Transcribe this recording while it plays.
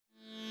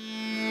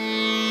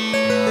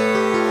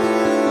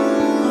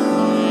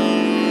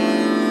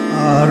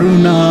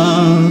Karuna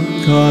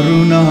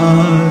Karuna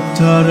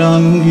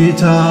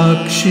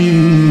Tarangitakshi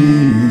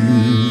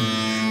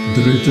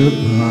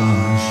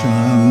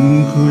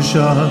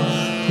Dhritabhashankusha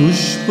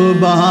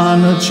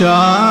Pushpabana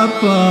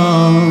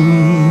Chapam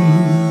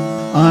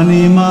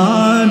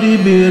Animadi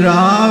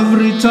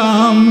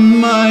Biravritam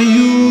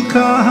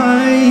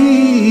Mayukai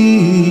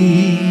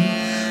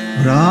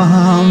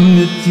Braham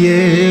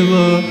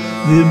Nityeva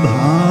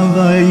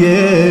Vibhavaye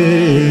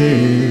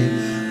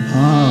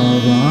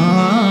Bhavani.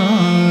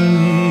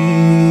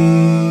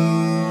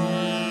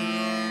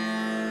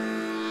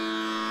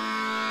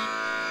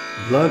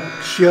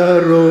 Lakshya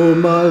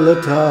Roma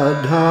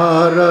Lata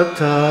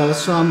Dharata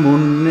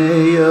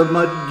Samunneya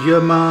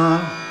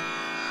Madhyama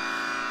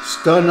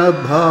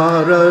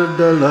Stanabhara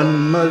Dalan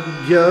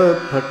Madhya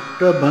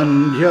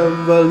Pattabandhya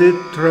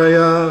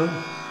Valitraya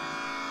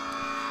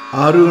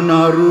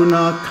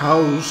Arunaruna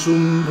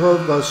Kausumbha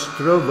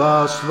Vastra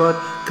Vasvat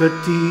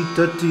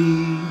Katitati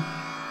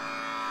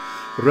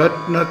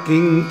Ratna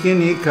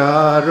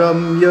Kinkinikaram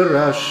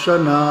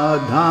Yarashana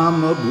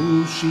Dhama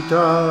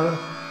Bhushita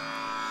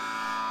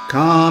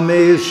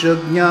Kamesha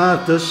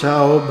Jnata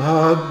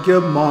Saubhagya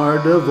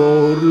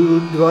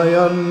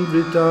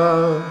Mardavoru-dvayanvita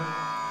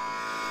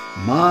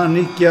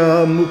Manikya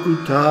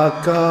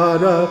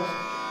Mukutakara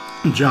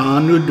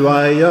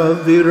Janudvaya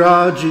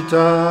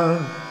Virajita.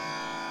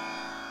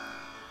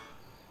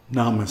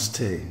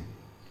 Namaste.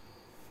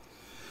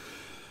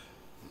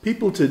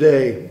 People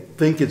today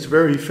think it's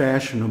very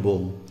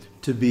fashionable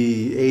to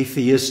be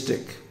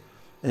atheistic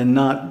and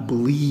not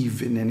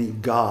believe in any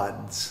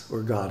gods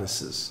or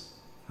goddesses.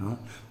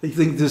 They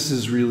think this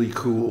is really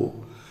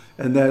cool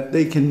and that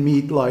they can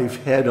meet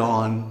life head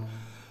on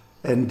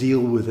and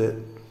deal with it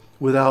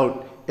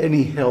without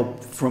any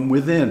help from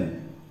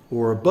within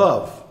or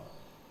above.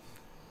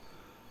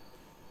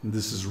 And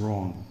this is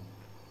wrong.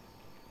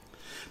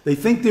 They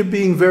think they're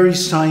being very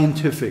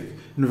scientific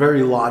and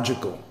very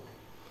logical,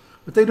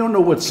 but they don't know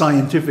what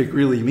scientific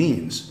really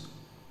means.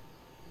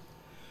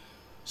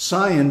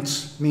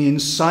 Science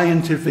means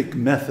scientific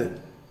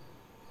method.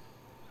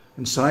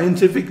 In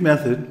scientific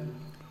method,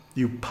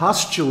 you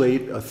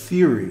postulate a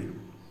theory,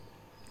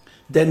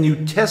 then you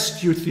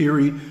test your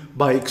theory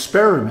by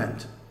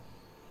experiment.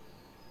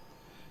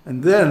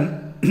 And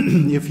then,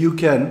 if you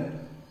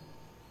can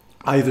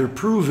either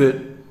prove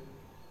it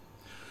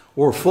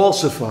or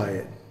falsify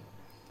it,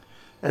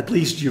 at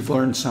least you've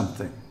learned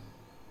something.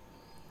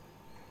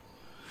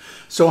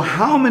 So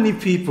how many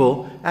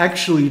people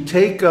actually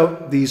take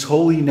up these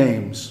holy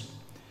names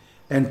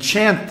and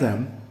chant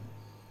them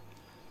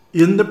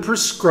in the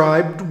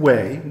prescribed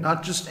way,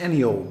 not just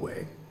any old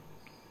way,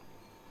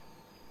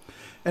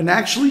 and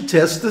actually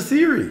test the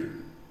theory?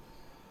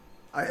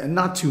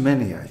 Not too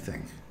many, I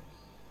think.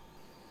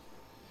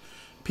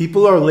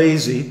 People are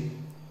lazy,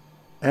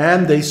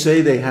 and they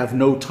say they have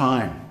no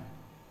time.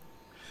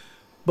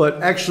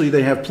 But actually,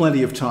 they have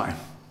plenty of time.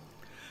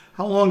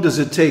 How long does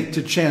it take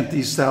to chant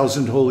these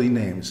 1,000 holy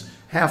names?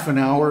 Half an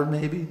hour,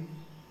 maybe?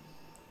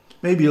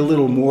 Maybe a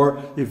little more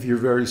if you're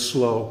very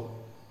slow.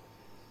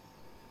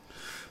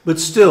 But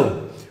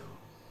still,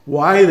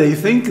 why they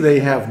think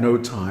they have no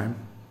time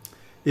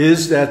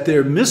is that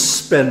they're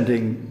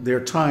misspending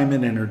their time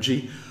and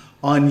energy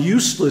on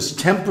useless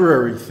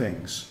temporary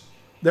things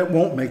that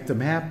won't make them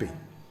happy.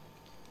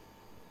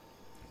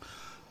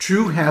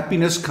 True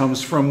happiness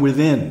comes from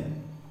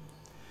within.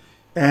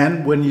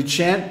 And when you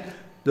chant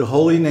the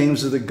holy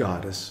names of the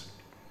goddess,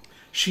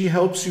 she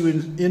helps you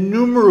in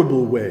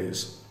innumerable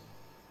ways.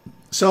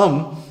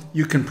 Some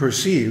you can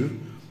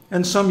perceive,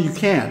 and some you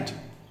can't.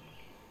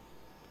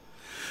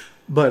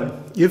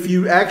 But if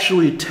you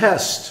actually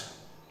test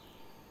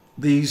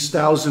these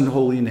 1,000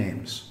 holy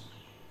names,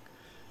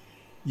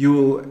 you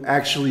will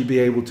actually be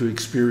able to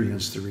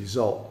experience the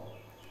result.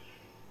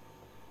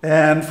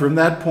 And from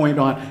that point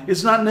on,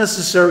 it's not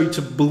necessary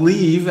to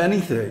believe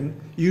anything.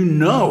 You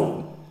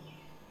know.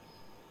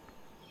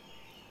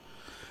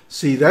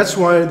 See, that's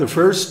why the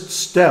first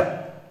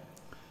step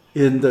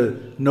in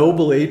the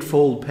Noble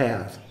Eightfold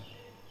Path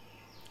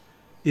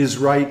is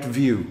right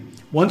view.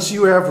 Once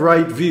you have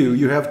right view,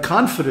 you have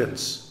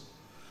confidence,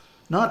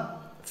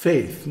 not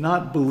faith,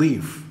 not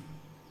belief.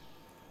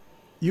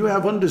 You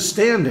have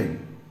understanding.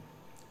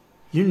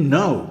 You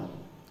know.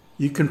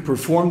 You can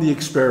perform the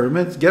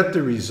experiment, get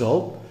the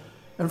result,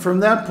 and from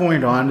that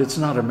point on, it's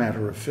not a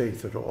matter of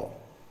faith at all.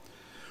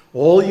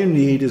 All you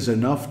need is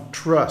enough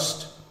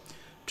trust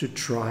to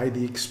try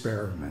the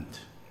experiment.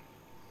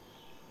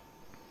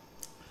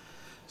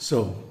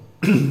 So,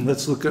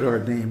 let's look at our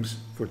names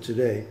for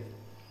today.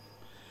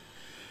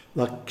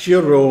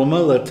 Lakshya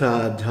Roma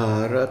Lata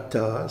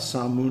Dharata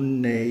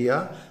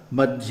Samunneya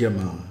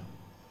Madhyama.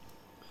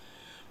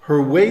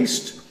 Her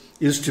waist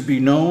is to be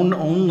known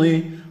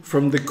only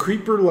from the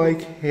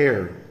creeper-like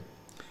hair,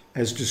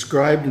 as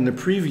described in the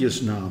previous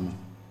nāma.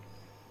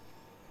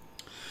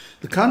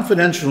 The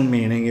confidential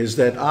meaning is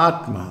that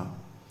ātma,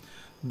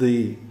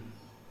 the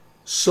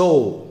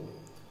soul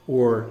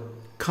or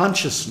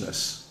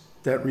consciousness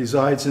that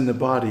resides in the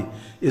body,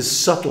 is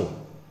subtle.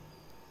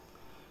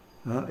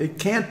 It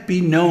can't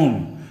be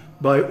known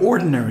by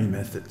ordinary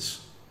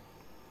methods.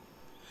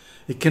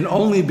 It can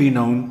only be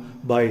known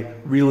by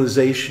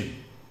realization.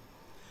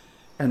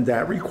 And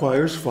that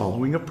requires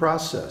following a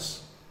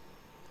process.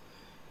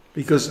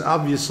 Because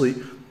obviously,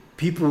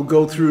 people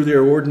go through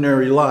their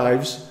ordinary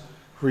lives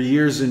for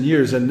years and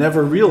years and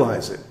never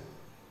realize it.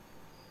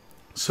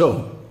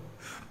 So,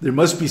 there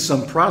must be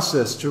some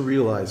process to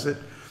realize it.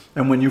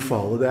 And when you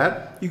follow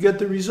that, you get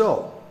the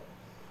result.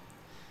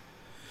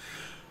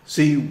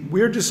 See,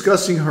 we're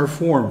discussing her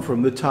form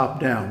from the top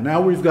down.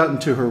 Now we've gotten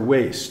to her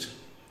waist.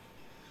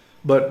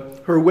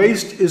 But her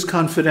waist is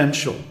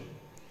confidential.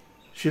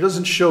 She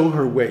doesn't show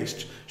her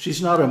waist.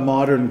 She's not a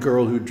modern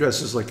girl who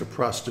dresses like a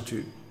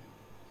prostitute.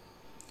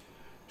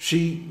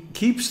 She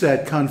keeps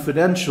that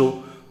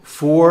confidential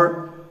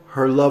for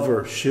her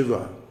lover,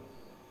 Shiva.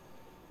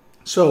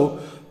 So,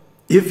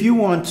 if you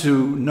want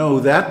to know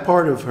that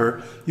part of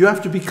her, you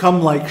have to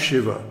become like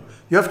Shiva.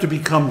 You have to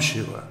become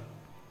Shiva.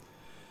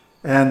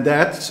 And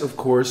that, of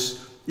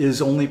course,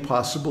 is only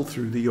possible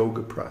through the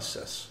yoga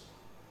process.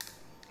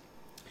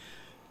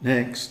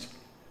 Next.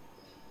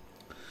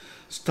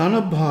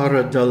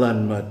 Stanabhara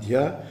dalan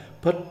madhya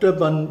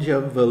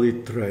pattabandhya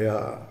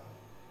valitraya.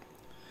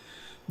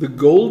 The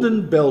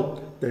golden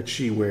belt that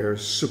she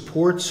wears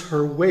supports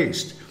her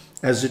waist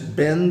as it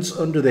bends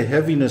under the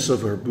heaviness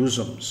of her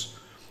bosoms,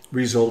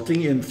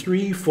 resulting in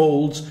 3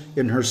 folds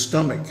in her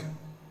stomach.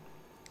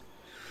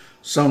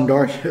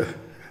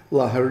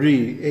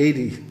 Saundarya-Laharī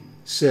 80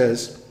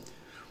 says,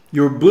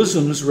 "Your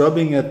bosoms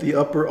rubbing at the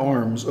upper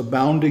arms,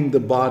 abounding the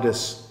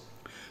bodice.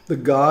 The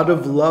god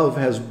of love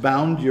has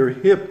bound your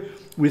hip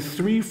with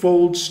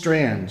 3-fold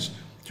strands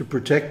to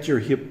protect your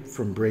hip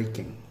from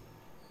breaking."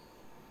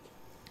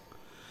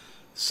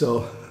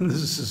 So,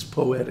 this is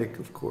poetic,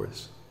 of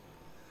course.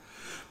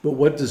 But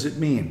what does it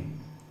mean?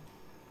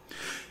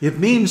 It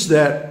means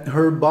that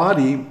her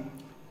body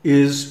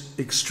is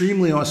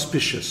extremely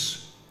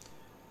auspicious.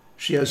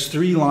 She has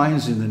 3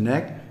 lines in the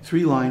neck,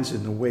 3 lines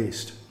in the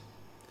waist.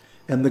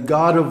 And the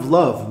god of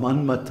love,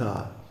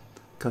 Manmata,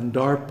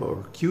 Kandarpa,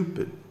 or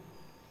Cupid,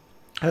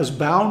 has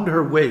bound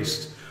her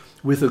waist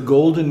with a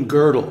golden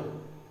girdle.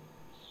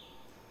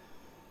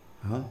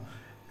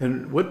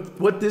 And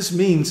what this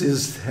means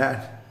is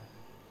that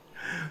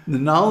the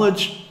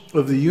knowledge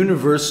of the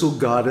universal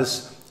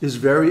goddess is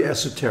very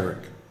esoteric.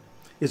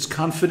 It's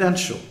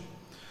confidential.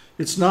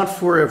 It's not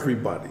for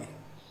everybody.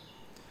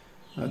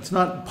 It's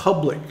not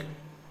public.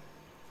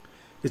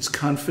 It's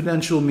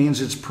confidential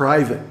means it's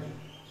private.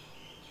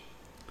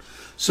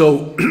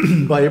 So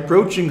by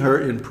approaching her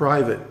in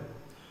private,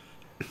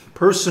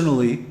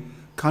 personally,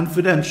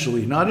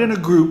 confidentially, not in a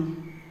group,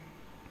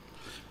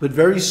 but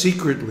very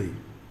secretly,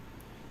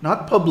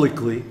 not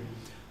publicly,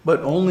 but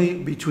only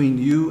between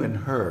you and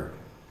her.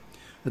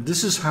 And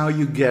this is how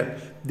you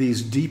get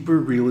these deeper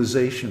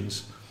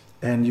realizations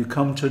and you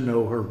come to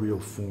know her real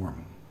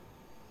form.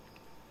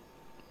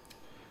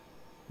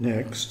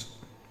 Next.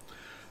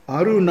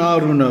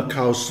 Arunaruna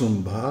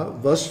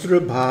kausumba vastra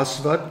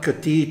bhasvat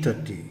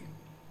katitati.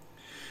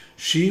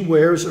 She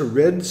wears a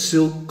red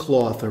silk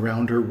cloth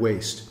around her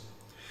waist.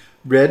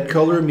 Red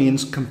color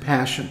means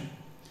compassion.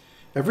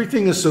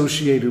 Everything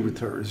associated with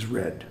her is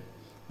red.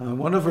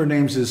 One of her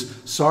names is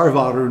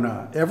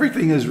Sarvaruna.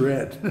 Everything is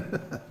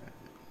red.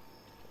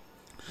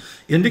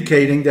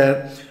 Indicating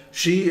that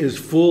she is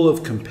full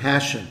of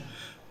compassion,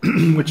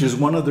 which is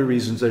one of the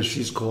reasons that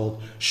she's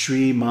called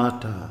Sri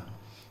Mata,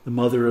 the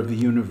mother of the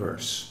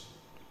universe.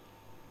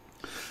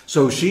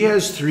 So she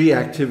has 3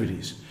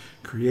 activities: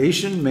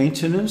 creation,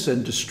 maintenance,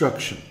 and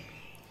destruction.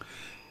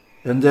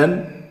 And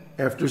then,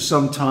 after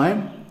some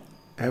time,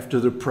 after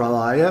the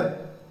pralaya,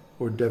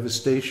 or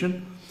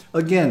devastation,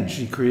 again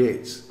she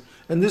creates.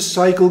 And this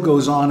cycle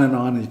goes on and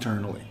on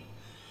eternally.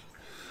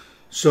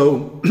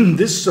 So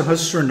this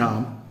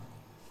Sahasranam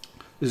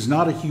is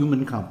not a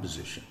human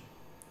composition.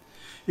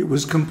 It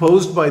was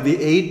composed by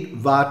the 8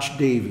 Vach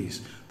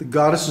Devis, the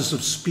goddesses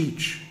of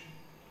speech.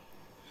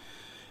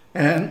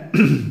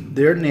 And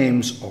their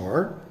names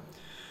are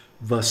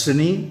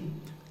Vasini,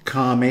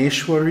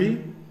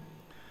 Kameshwari,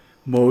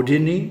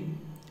 Modini,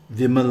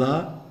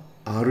 Vimala,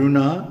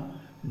 Aruna,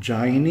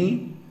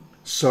 Jaini,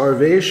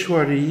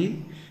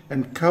 Sarveshwari,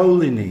 and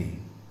Kaulini.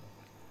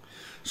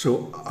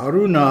 So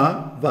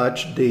Aruna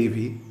Vach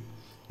Devi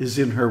is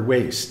in her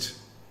waist.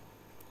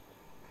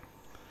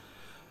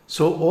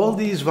 So all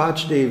these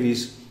Vach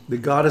Devis, the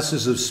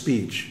goddesses of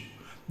speech,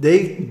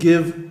 they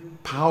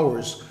give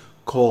powers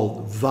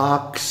called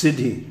Vak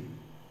Siddhi.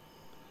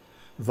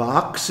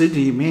 Vak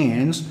Siddhi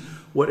means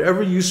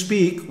whatever you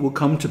speak will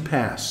come to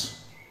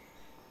pass.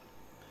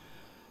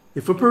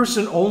 If a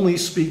person only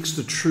speaks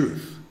the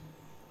truth,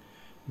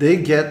 they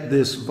get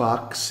this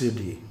Vak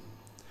Siddhi.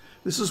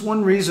 This is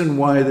one reason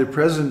why the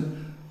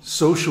present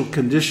social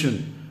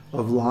condition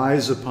of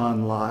lies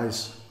upon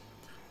lies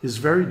is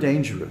very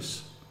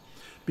dangerous,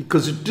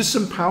 because it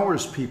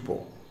disempowers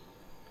people.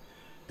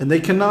 And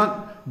they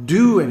cannot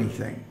do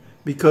anything,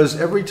 because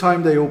every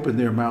time they open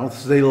their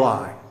mouths, they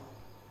lie.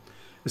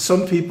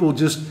 Some people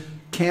just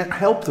can't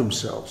help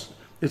themselves.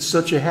 It's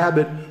such a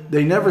habit,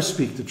 they never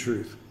speak the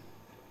truth.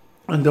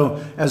 And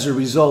though, as a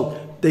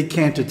result, they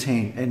can't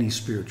attain any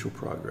spiritual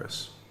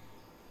progress.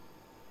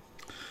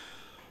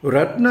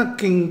 Ratna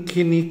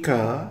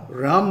kinkinika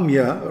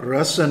ramya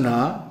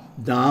rasana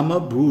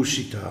nāma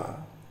bhushita.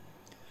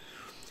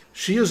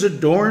 She is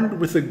adorned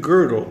with a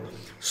girdle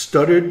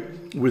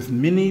studded with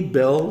many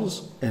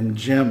bells and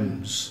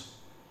gems.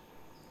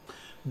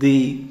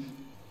 The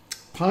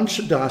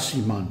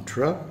Panchadasi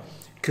mantra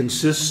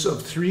consists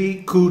of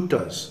 3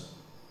 kutas.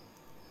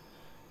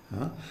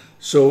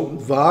 So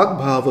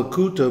Vagbhava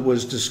Kuta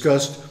was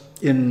discussed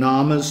in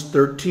Namas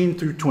 13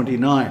 through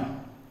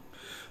 29.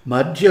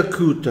 Madhya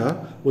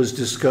Kuta was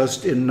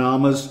discussed in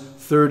Namas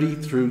 30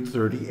 through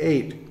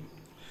 38.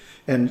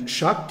 And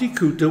Shakti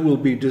Kuta will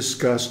be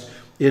discussed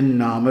in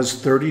Namas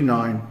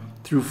 39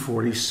 through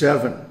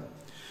 47.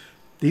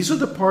 These are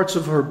the parts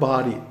of her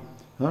body.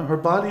 Her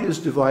body is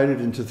divided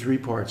into 3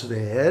 parts: the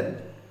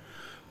head,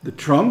 the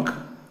trunk,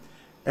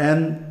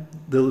 and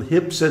the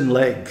hips and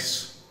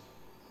legs.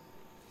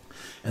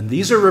 And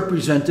these are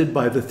represented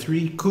by the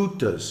 3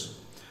 kutas.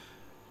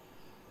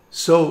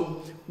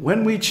 So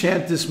when we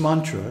chant this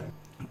mantra,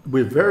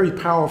 a very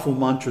powerful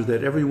mantra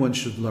that everyone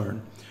should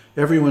learn,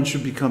 everyone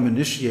should become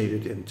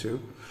initiated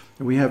into,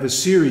 and we have a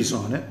series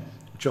on it,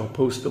 which I'll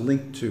post a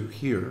link to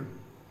here.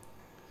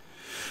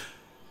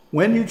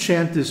 When you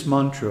chant this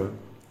mantra,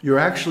 you're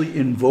actually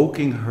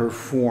invoking her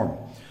form.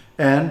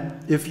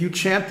 And if you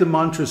chant the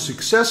mantra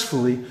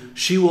successfully,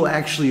 she will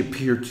actually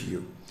appear to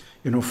you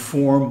in a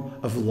form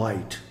of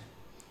light,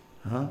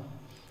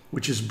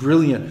 which is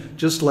brilliant,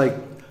 just like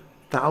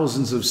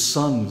thousands of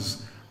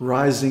suns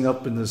rising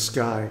up in the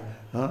sky,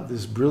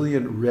 this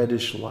brilliant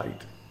reddish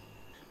light.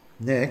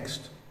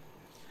 Next,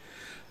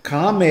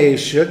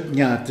 Kamesha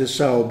Jnata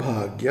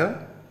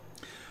Saubhagya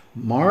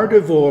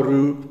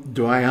Mardavoru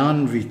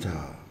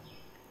Dvayanvita.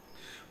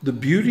 The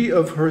beauty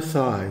of her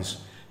thighs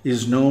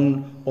is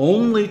known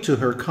only to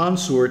her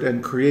consort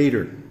and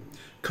creator,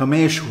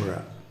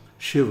 Kameshwara,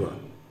 Shiva.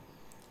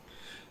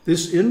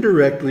 This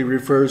indirectly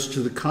refers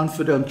to the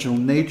confidential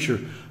nature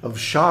of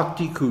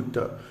Shakti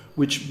Kuta,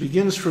 which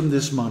begins from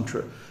this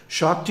mantra.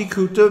 Shakti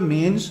Kuta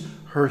means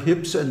her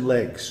hips and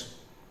legs.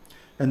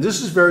 And this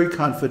is very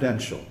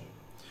confidential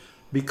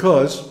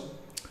because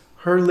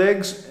her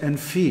legs and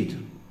feet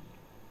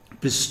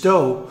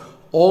bestow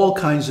all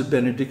kinds of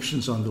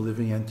benedictions on the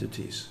living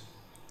entities.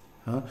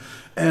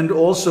 And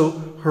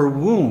also her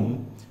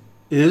womb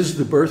is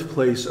the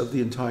birthplace of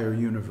the entire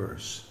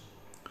universe.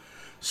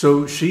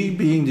 So she,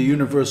 being the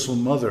universal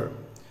mother,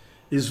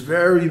 is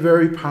very,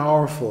 very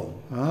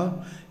powerful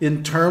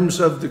in terms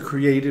of the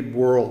created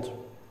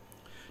world.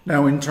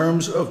 Now, in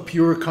terms of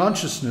pure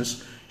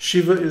consciousness,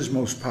 Shiva is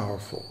most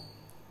powerful.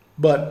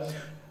 But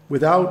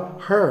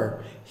without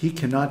her, he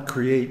cannot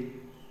create.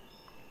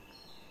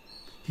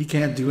 He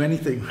can't do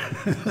anything.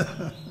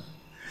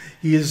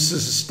 He is a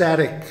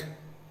static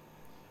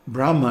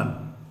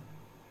Brahman.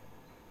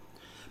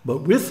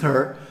 But with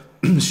her,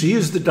 she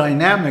is the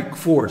dynamic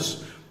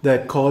force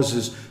that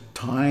causes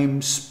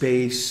time,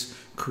 space,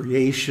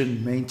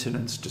 creation,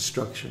 maintenance,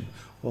 destruction,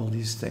 all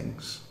these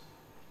things.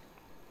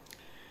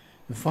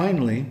 And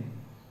finally,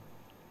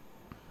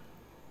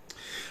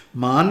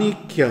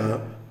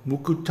 Manikya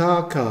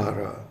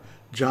Mukutakara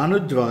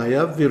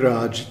Janudvaya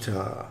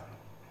Virajita.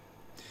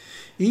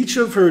 Each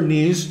of her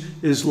knees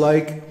is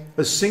like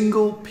a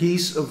single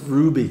piece of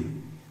ruby.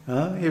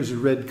 Here's a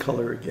red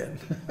color again.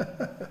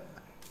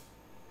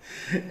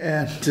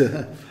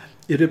 And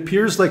it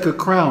appears like a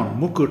crown,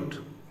 mukut.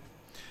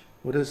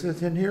 What is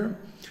it in here?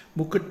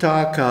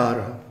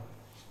 Mukutakara.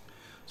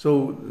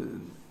 So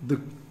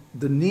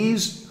the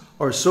knees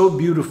are so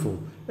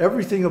beautiful.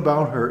 Everything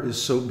about her is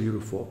so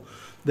beautiful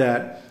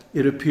that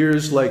it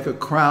appears like a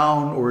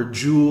crown or a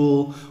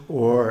jewel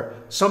or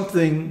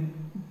something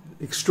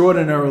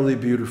extraordinarily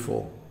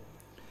beautiful.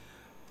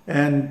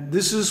 And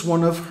this is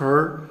one of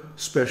her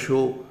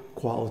special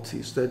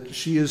qualities, that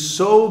she is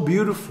so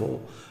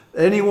beautiful,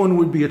 anyone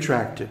would be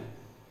attracted.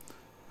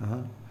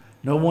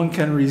 No one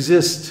can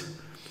resist.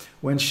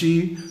 When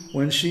she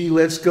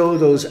lets go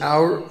those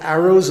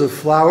arrows of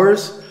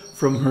flowers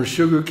from her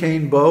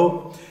sugarcane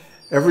bow,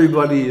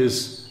 everybody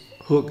is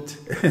hooked,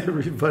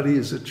 everybody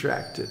is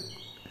attracted.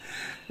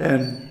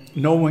 And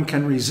no one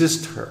can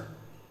resist her.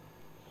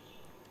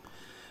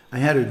 I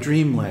had a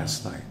dream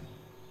last night.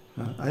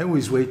 I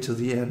always wait till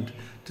the end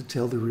to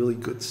tell the really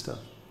good stuff.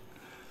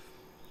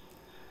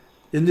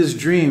 In this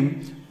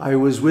dream, I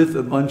was with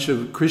a bunch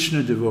of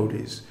Krishna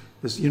devotees.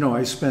 You know,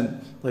 I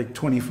spent like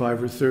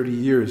 25 or 30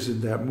 years in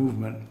that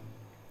movement,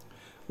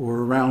 or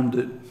around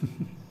it.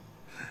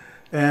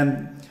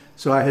 And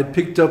so I had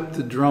picked up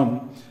the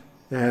drum,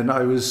 and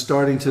I was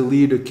starting to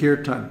lead a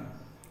kirtan.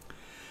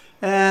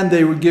 And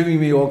they were giving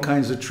me all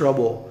kinds of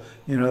trouble.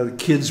 You know, the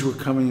kids were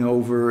coming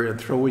over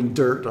and throwing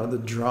dirt on the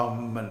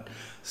drum and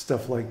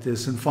stuff like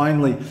this. And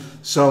finally,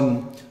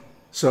 some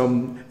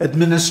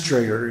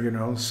administrator, you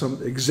know,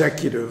 some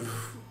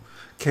executive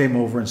came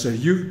over and said,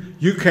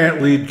 you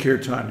can't lead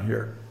kirtan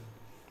here.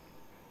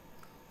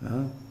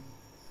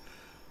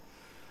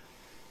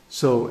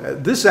 So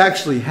this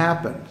actually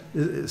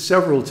happened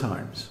several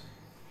times.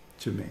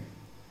 to me.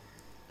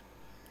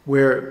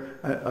 Where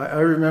I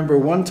remember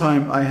one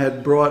time I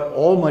had brought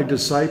all my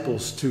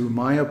disciples to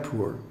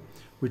Mayapur,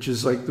 which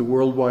is like the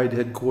worldwide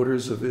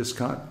headquarters of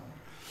ISKCON.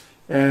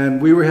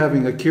 And we were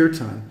having a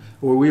kirtan,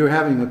 or we were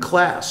having a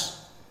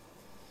class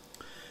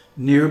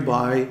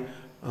nearby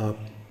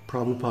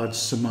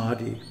Prabhupada's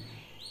Samadhi.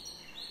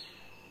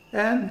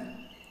 And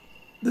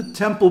the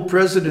temple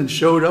president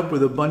showed up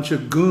with a bunch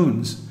of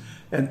goons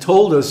and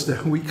told us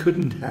that we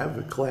couldn't have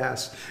a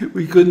class.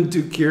 We couldn't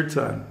do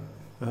kirtan.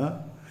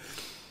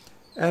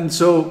 And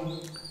so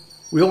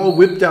we all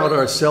whipped out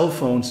our cell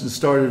phones and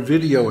started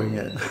videoing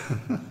it.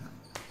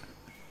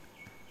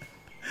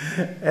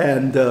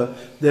 And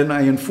then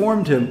I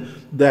informed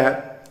him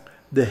that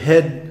the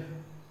head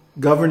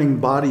governing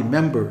body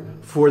member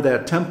for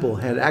that temple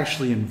had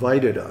actually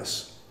invited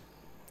us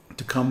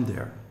to come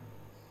there.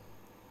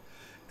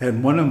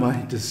 And one of my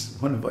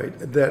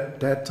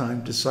that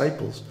time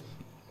disciples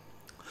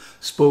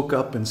spoke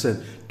up and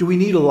said, "Do we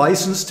need a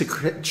license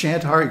to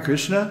chant Hare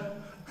Krishna?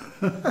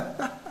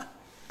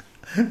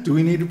 Do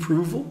we need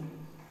approval?"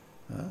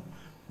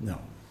 No.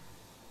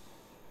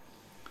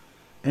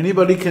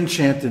 Anybody can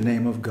chant the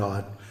name of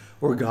God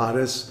or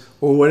goddess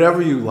or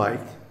whatever you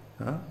like.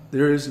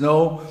 There is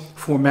no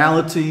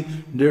formality.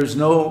 There's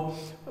no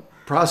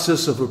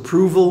process of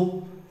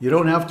approval. You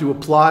don't have to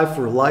apply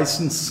for a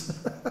license.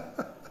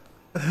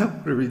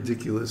 What a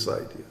ridiculous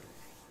idea.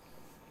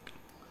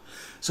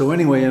 So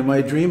anyway, in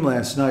my dream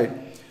last night,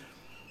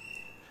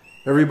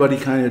 everybody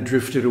kind of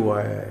drifted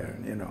away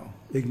and,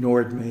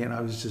 ignored me, and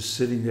I was just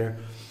sitting there.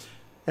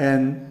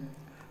 And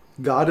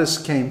Goddess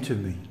came to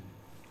me.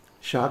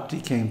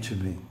 Shakti came to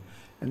me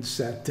and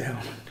sat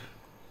down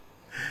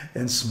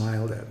and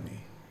smiled at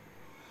me.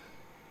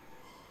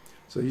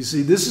 So you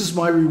see, this is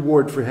my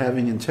reward for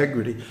having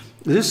integrity.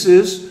 This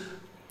is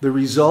the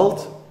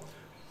result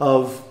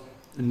of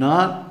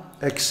not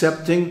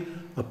accepting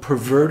a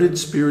perverted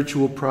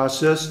spiritual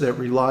process that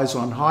relies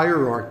on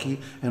hierarchy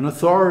and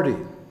authority.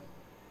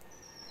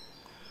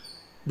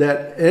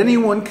 That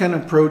anyone can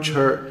approach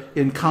her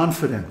in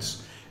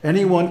confidence.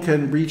 Anyone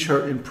can reach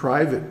her in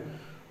private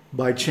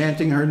by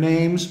chanting her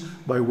names,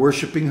 by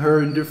worshiping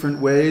her in different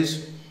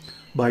ways,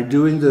 by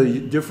doing the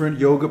different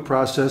yoga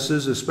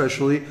processes,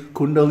 especially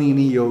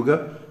Kundalini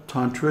yoga,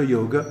 Tantra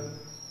yoga,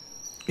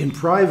 in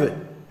private.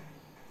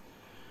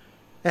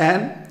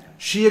 And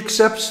she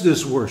accepts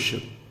this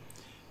worship,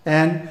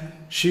 and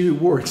she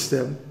rewards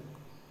them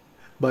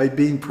by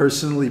being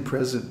personally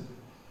present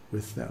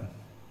with them.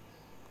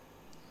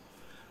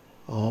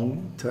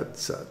 Om Tat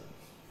Sat.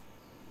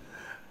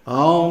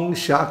 Om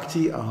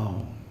Shakti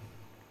Om.